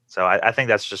 So I think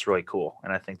that's just really cool,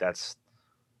 and I think that's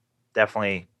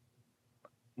definitely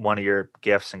one of your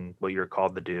gifts and what you're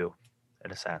called to do,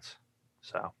 in a sense.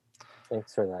 So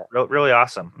Thanks for that. really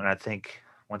awesome, and I think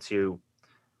once you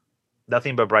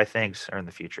nothing but bright things are in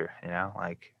the future. You know,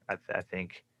 like I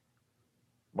think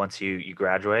once you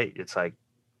graduate, it's like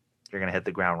you're gonna hit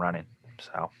the ground running.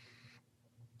 So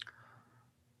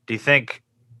do you think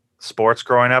sports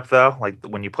growing up though, like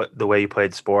when you put the way you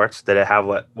played sports, did it have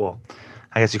what? Well,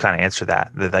 I guess you kind of answered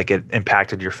that like it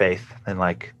impacted your faith and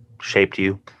like shaped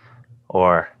you,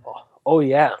 or Oh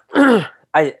yeah.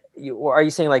 Are you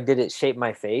saying like did it shape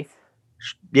my faith?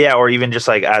 yeah, or even just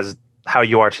like as how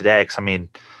you are today? Because I mean,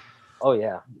 Oh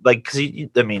yeah. like,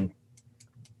 I mean,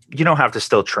 you don't have to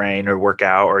still train or work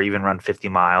out or even run 50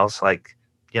 miles. Like,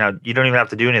 you know, you don't even have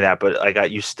to do any of that, but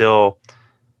like you still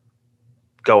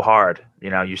go hard. You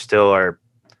know, you still are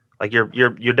like you're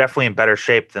definitely in better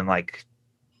shape than like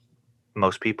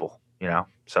most people. You know,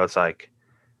 so it's like,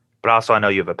 but also I know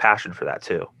you have a passion for that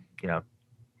too. You know,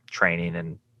 training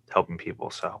and helping people.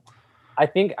 So I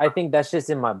think that's just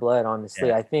in my blood, honestly.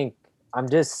 yeah,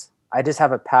 I just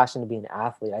have a passion to be an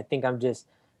athlete. I think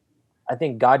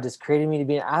God just created me to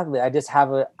be an athlete.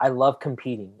 I love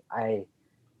competing.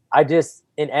 I just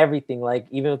in everything, like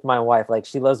even with my wife, like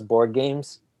she loves board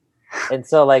games. And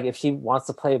so like if she wants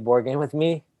to play a board game with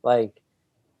me, like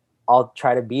I'll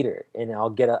try to beat her and I'll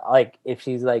get a like if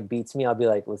she's like beats me, I'll be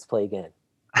like, let's play again.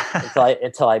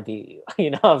 Until I beat you.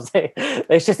 You know what I'm saying?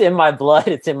 It's just in my blood,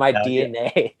 it's in my no,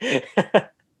 DNA.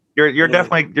 you're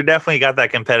definitely got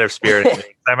that competitive spirit.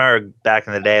 I remember back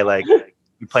in the day, like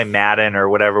you play Madden or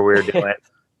whatever we were doing,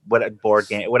 what board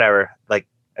game, whatever. Like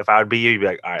if I would be you, you'd be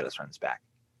like, all right, let's run this back,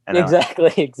 and then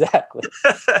Exactly.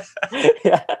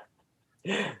 Yeah.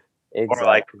 or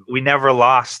like Exactly. we never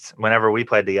lost whenever we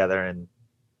played together, and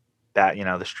that, you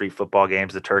know, the street football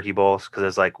games, the turkey bowls, because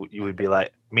it's like you would be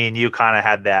like me and you kind of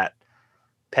had that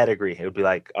pedigree. It would be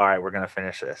like, all right, we're gonna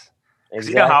finish this. Because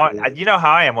Exactly. you know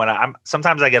how I am when I'm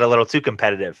sometimes I get a little too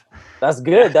competitive. That's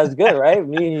good. That's good, right?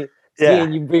 Me and you Yeah,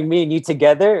 seeing you bring me and you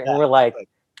together and yeah. we're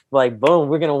like boom,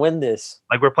 we're gonna win this.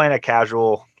 Like we're playing a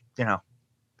casual, you know,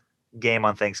 game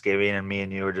on Thanksgiving, and me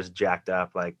and you are just jacked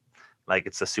up, like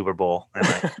it's the Super Bowl, and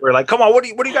like we're like, come on, what are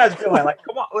you guys doing? Like,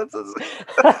 come on,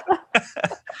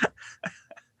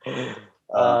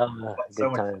 uh, so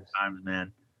Good much fun times. times,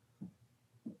 man.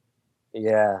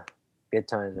 Yeah. Good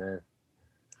times, man.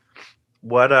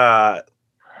 What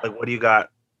like what do you got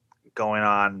going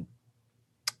on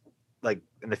like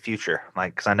in the future?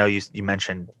 Like, because I know you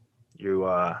mentioned you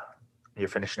you're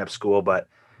finishing up school, but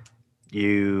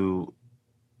you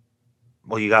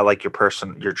you got like your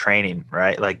training,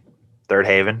 right? Like Third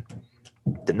Haven.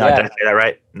 No, did I Yeah. say that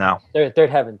right? No. Third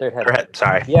heaven, third heaven.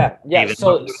 Sorry. Yeah, yeah. Haven.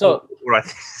 What, So what do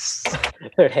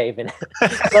I third haven.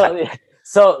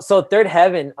 so so third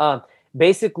heaven.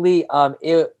 Basically,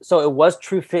 it was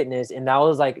True Fitness, and that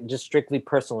was like just strictly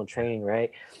personal training,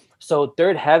 right? So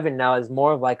third heaven now is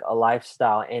more of like a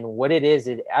lifestyle, and what it is,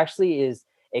 it actually is.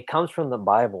 It comes from the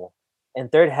Bible, and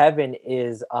third heaven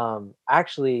is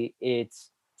actually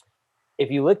it's if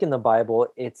you look in the Bible,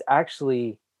 it's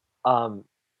actually um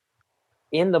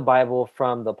in the Bible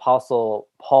from the Apostle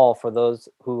Paul. For those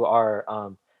who are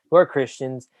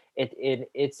Christians,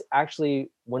 it's actually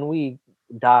when we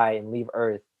die and leave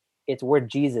Earth, it's where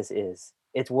Jesus is.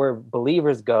 It's where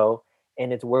believers go,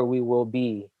 and it's where we will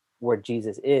be, where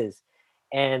Jesus is.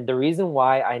 And the reason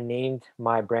why I named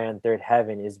my brand Third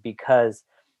Heaven is because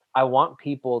I want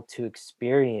people to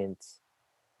experience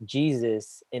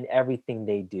Jesus in everything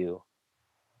they do.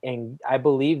 And I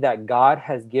believe that God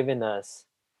has given us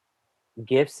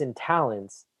gifts and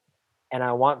talents, and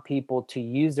I want people to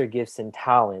use their gifts and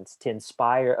talents to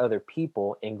inspire other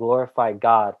people and glorify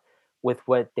God with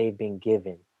what they've been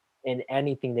given in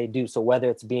anything they do. So whether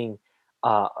it's being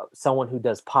someone who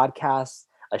does podcasts,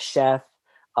 a chef,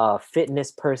 a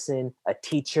fitness person, a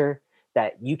teacher,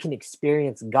 that you can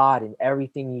experience God in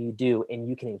everything you do, and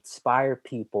you can inspire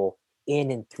people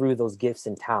in and through those gifts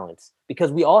and talents,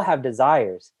 because we all have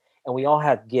desires and we all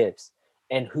have gifts.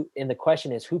 And the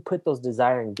question is, who put those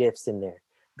desire and gifts in there?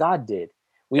 God did.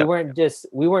 We Yep.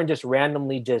 weren't just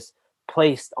randomly just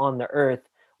placed on the earth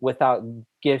without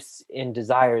gifts and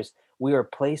desires. We were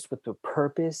placed with the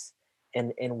purpose,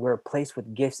 and we're placed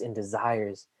with gifts and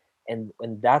desires. And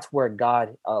that's where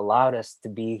God allowed us to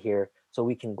be here, so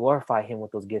we can glorify him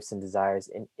with those gifts and desires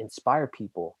and inspire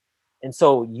people. And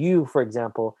so you, for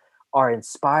example, are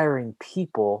inspiring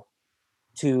people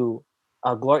to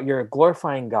you're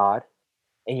glorifying God,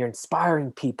 and you're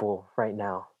inspiring people right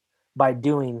now by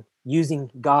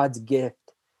using God's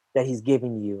gift that he's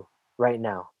giving you right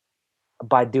now,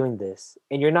 by doing this.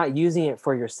 And you're not using it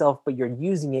for yourself, but you're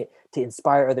using it to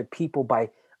inspire other people by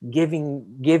giving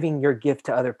your gift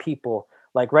to other people.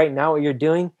 Like right now, what you're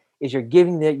doing is you're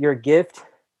giving your gift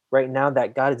right now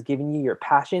that God is giving you, your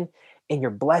passion, and you're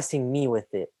blessing me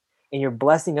with it, and you're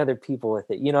blessing other people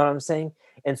with it. You know what I'm saying?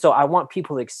 And so I want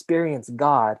people to experience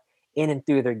God in and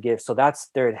through their gifts. So that's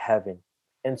third heaven.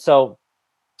 And so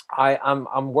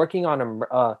I'm working on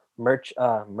a merch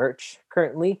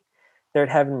currently, third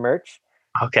heaven merch,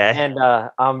 Okay. and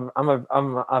I'm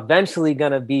eventually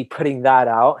gonna be putting that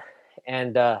out,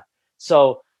 and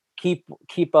so keep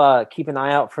an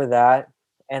eye out for that.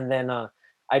 And then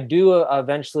I do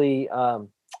eventually,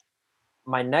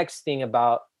 my next thing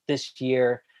about this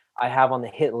year I have on the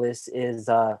hit list is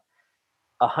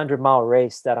 100-mile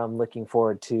race that I'm looking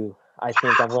forward to. I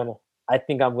think I'm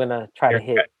gonna try to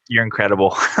hit. You're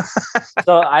incredible.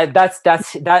 So that's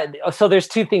that. So there's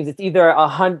two things. It's either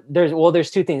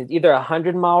there's two things. It's either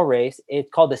 100-mile race. It's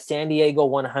called the San Diego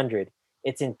 100.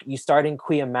 You start in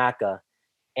Cuyamaca,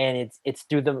 and it's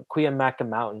through the Cuyamaca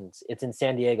Mountains. It's in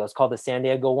San Diego. It's called the San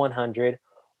Diego 100,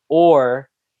 or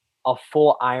a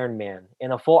full Ironman.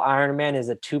 And a full Ironman is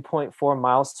a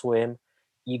 2.4-mile swim.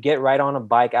 You get right on a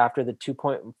bike after the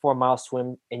 2.4-mile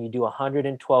swim, and you do a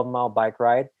 112-mile bike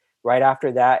ride. Right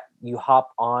after that, you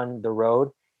hop on the road,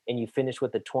 and you finish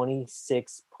with a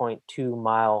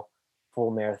 26.2-mile full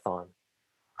marathon.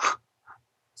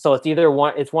 So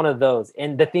it's one of those.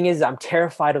 And the thing is, I'm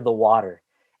terrified of the water.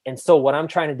 And so what I'm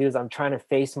trying to do is I'm trying to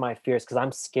face my fears, because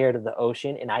I'm scared of the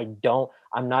ocean, and I'm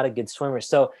not a good swimmer.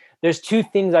 So there's two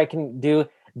things I can do.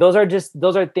 Those are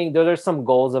some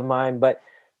goals of mine, but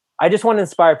I just want to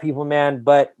inspire people, man.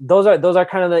 But those are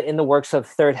kind of in the works of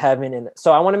third heaven. And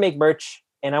so I want to make merch,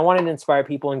 and I wanted to inspire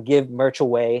people and give merch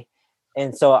away.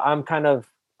 And so I'm kind of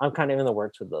in the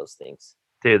works with those things.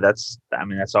 Dude, that's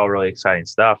all really exciting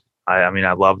stuff. I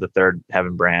love the Third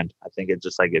Heaven brand. I think it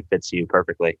just like it fits you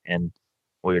perfectly and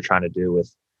what you're trying to do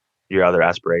with your other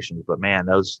aspirations. But man,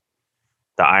 the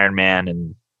Ironman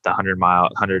and the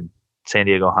 100 San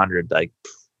Diego 100, like,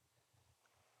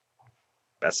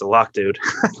 best of luck, dude.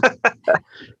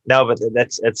 No, but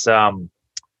it's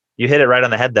you hit it right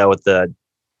on the head though with the,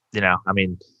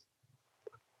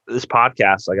 this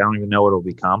podcast, like I don't even know what it'll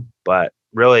become, but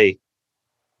really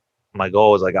my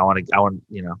goal is like I want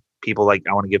people, like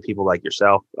I want to give people like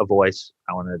yourself a voice.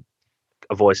 I want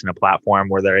a voice and a platform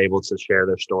where they're able to share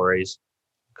their stories,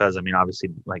 because obviously,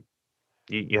 like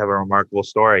you have a remarkable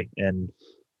story, and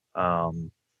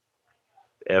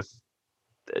if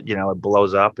it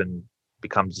blows up and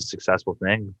becomes a successful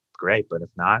thing, great. But if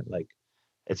not, like,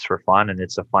 it's for fun, and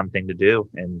it's a fun thing to do,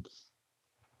 and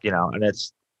and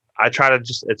I try to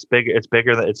just, it's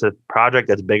a project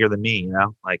that's bigger than me,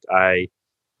 like I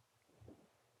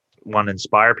want to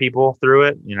inspire people through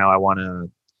it. I want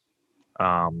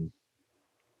to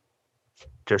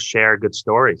just share good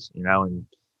stories, and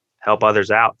help others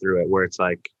out through it, where it's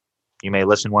like you may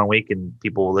listen one week and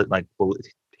people will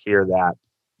hear that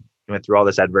you went through all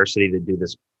this adversity to do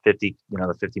this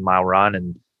 50-mile run,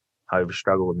 and how you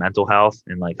struggled with mental health,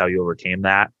 and like how you overcame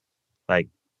that. Like,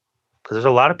 because there's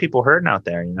a lot of people hurting out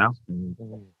there, and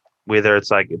whether it's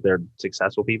like if they're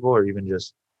successful people or even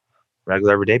just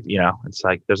regular everyday, it's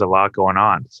like there's a lot going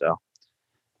on. So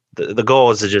the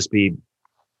goal is to just be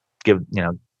for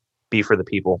the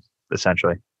people,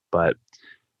 essentially. But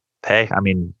hey,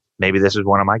 maybe this is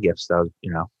one of my gifts that I was,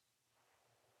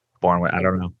 born with. I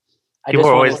don't know. People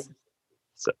are always.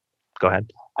 So, go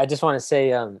ahead. I just want to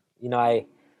say, I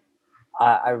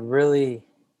really,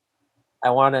 I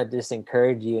want to just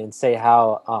encourage you and say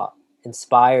how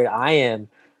inspired I am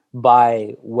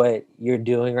by what you're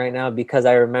doing right now, because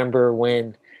I remember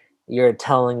when you're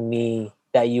telling me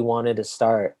that you wanted to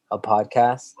start a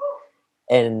podcast,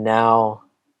 and now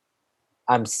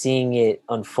I'm seeing it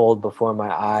unfold before my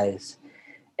eyes.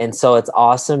 And so it's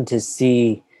awesome to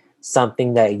see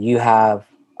something that you have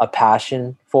a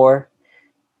passion for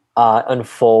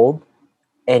unfold,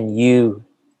 and you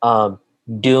um,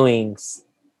 doing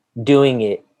doing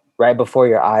it right before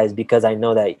your eyes, because I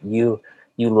know that you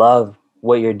love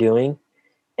what you're doing,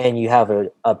 and you have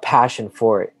a passion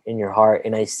for it in your heart.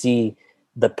 And I see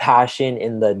the passion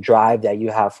and the drive that you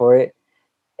have for it,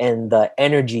 and the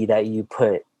energy that you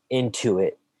put into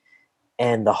it,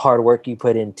 and the hard work you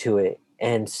put into it.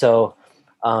 And so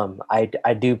I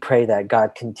do pray that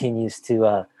God continues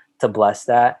to bless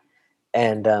that.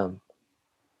 And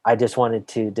I just wanted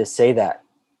to just say that.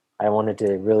 I wanted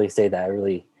to really say that. I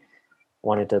really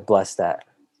wanted to bless that.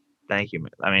 Thank you.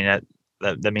 I mean,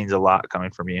 that means a lot coming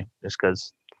from you, just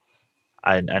because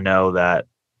I know that,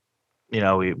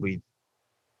 we've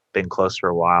been close for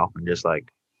a while, and just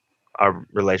like our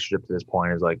relationship to this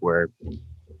point is like where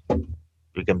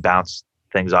we can bounce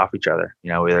things off each other.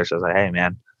 Whether it's just like, hey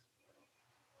man,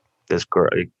 this girl,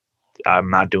 I'm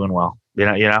not doing well,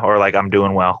 or like I'm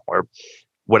doing well, or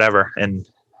whatever. And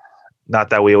not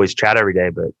that we always chat every day,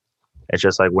 but it's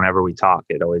just like whenever we talk,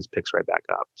 it always picks right back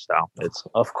up. So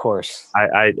Of course.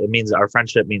 it means our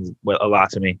friendship means a lot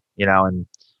to me, and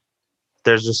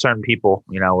there's just certain people,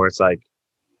 where it's like,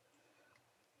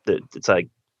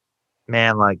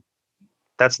 man, like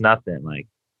that's nothing. Like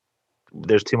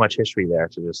there's too much history there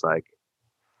to just like,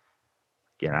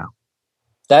 you know,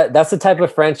 That's the type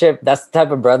of friendship, that's the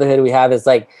type of brotherhood we have. Is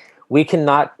like we can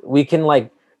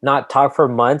like not talk for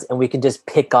months, and we can just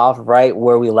pick off right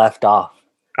where we left off.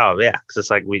 oh yeah, because it's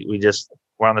like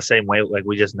we're on the same way. Like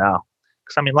we just know.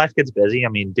 Because I mean, life gets busy. I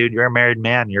mean, dude, you're a married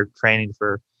man. You're training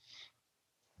for,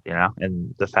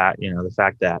 and the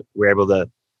fact that we're able to,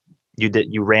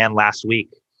 you ran last week,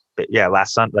 but yeah,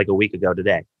 last Sunday, like a week ago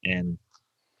today, and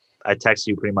I texted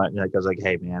you pretty much, like I was like,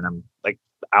 hey man, I'm like,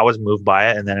 I was moved by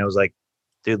it, and then it was like,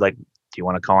 dude, like, do you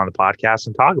want to call on the podcast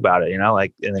and talk about it?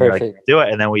 Like, and then you're like, Perfect. do it,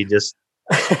 and then we just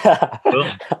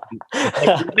boom,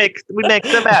 we make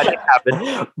the magic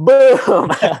happen.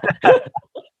 Boom.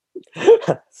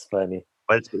 That's funny.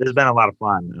 But it's been a lot of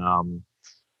fun.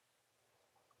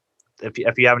 If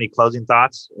you have any closing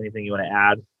thoughts, anything you want to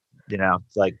add,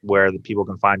 like where the people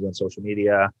can find you on social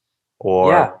media,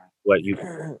 or Yeah. what you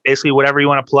basically whatever you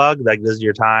want to plug, like this is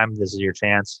your time, this is your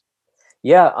chance.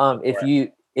 Yeah.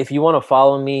 If you want to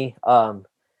follow me,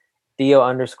 Theo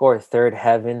underscore third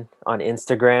heaven on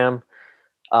Instagram.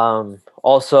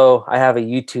 Also, I have a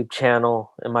YouTube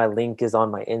channel, and my link is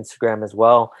on my Instagram as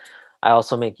well. I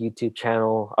also make YouTube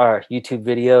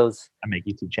videos. I make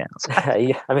YouTube channels.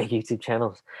 Yeah, I make YouTube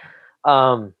channels.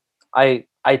 Um, I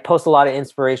post a lot of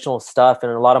inspirational stuff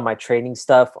and a lot of my training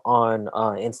stuff on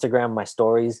Instagram, my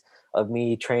stories of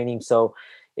me training. So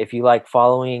if you like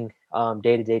following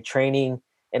day-to-day training,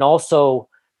 and also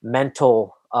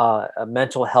mental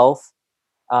health,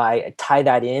 I tie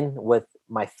that in with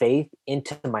my faith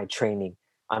into my training.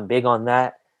 I'm big on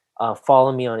that.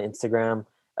 Follow me on Instagram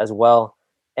as well.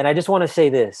 And I just want to say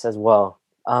this as well.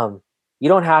 You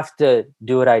don't have to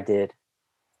do what I did,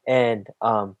 and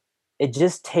it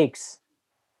just takes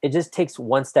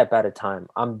one step at a time.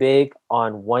 I'm big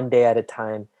on one day at a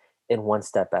time and one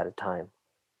step at a time.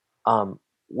 Um,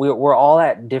 we're all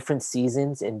at different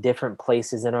seasons in different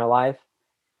places in our life,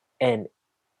 and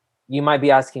you might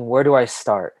be asking, where do I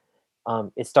start?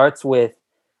 It starts with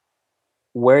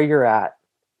where you're at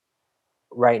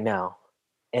right now.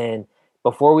 And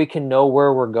before we can know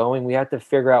where we're going, we have to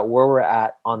figure out where we're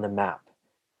at on the map.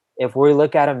 If we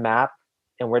look at a map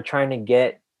and we're trying to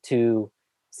get to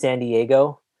San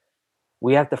Diego,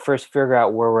 we have to first figure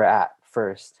out where we're at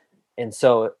first. And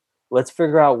so let's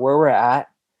figure out where we're at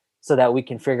so that we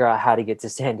can figure out how to get to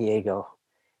San Diego.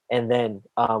 And then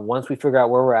once we figure out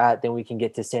where we're at, then we can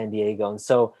get to San Diego. And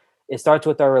so it starts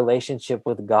with our relationship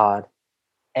with God.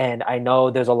 And I know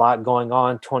there's a lot going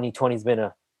on. 2020 has been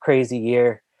a crazy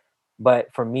year,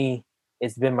 but for me,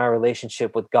 it's been my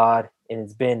relationship with God, and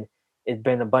it's been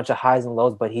a bunch of highs and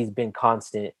lows, but He's been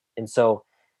constant. And so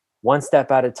one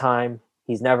step at a time,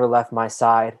 He's never left my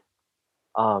side.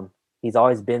 He's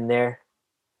always been there.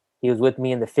 He was with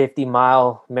me in the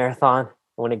 50-mile marathon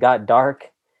when it got dark,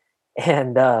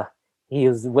 and He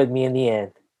was with me in the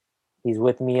end. He's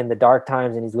with me in the dark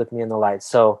times, and He's with me in the light.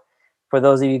 So for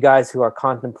those of you guys who are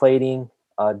contemplating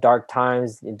dark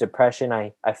times and depression,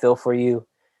 I feel for you.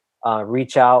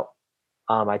 Reach out.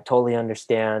 I totally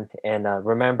understand. And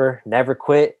remember, never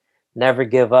quit, never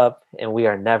give up, and we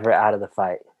are never out of the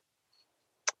fight.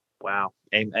 Wow.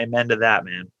 Amen to that,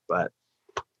 man. But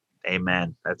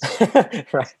amen. That's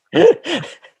Right.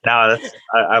 no, that's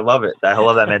I love it. I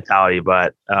love that mentality.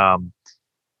 But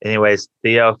anyways,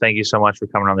 Theo, thank you so much for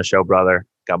coming on the show, brother.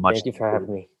 Got much. Thank you for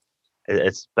having me.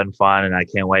 It's been fun, and I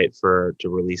can't wait to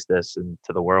release this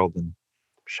into the world and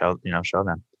show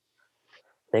them.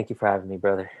 Thank you for having me,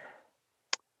 brother.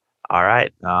 All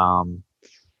right.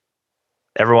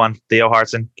 Everyone, Theo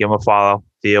Hardson, give him a follow.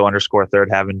 Theo_Third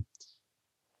Heaven.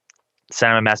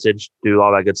 Send him a message. Do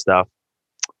all that good stuff.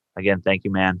 Again, thank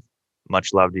you, man.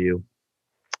 Much love to you.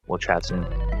 We'll chat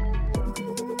soon.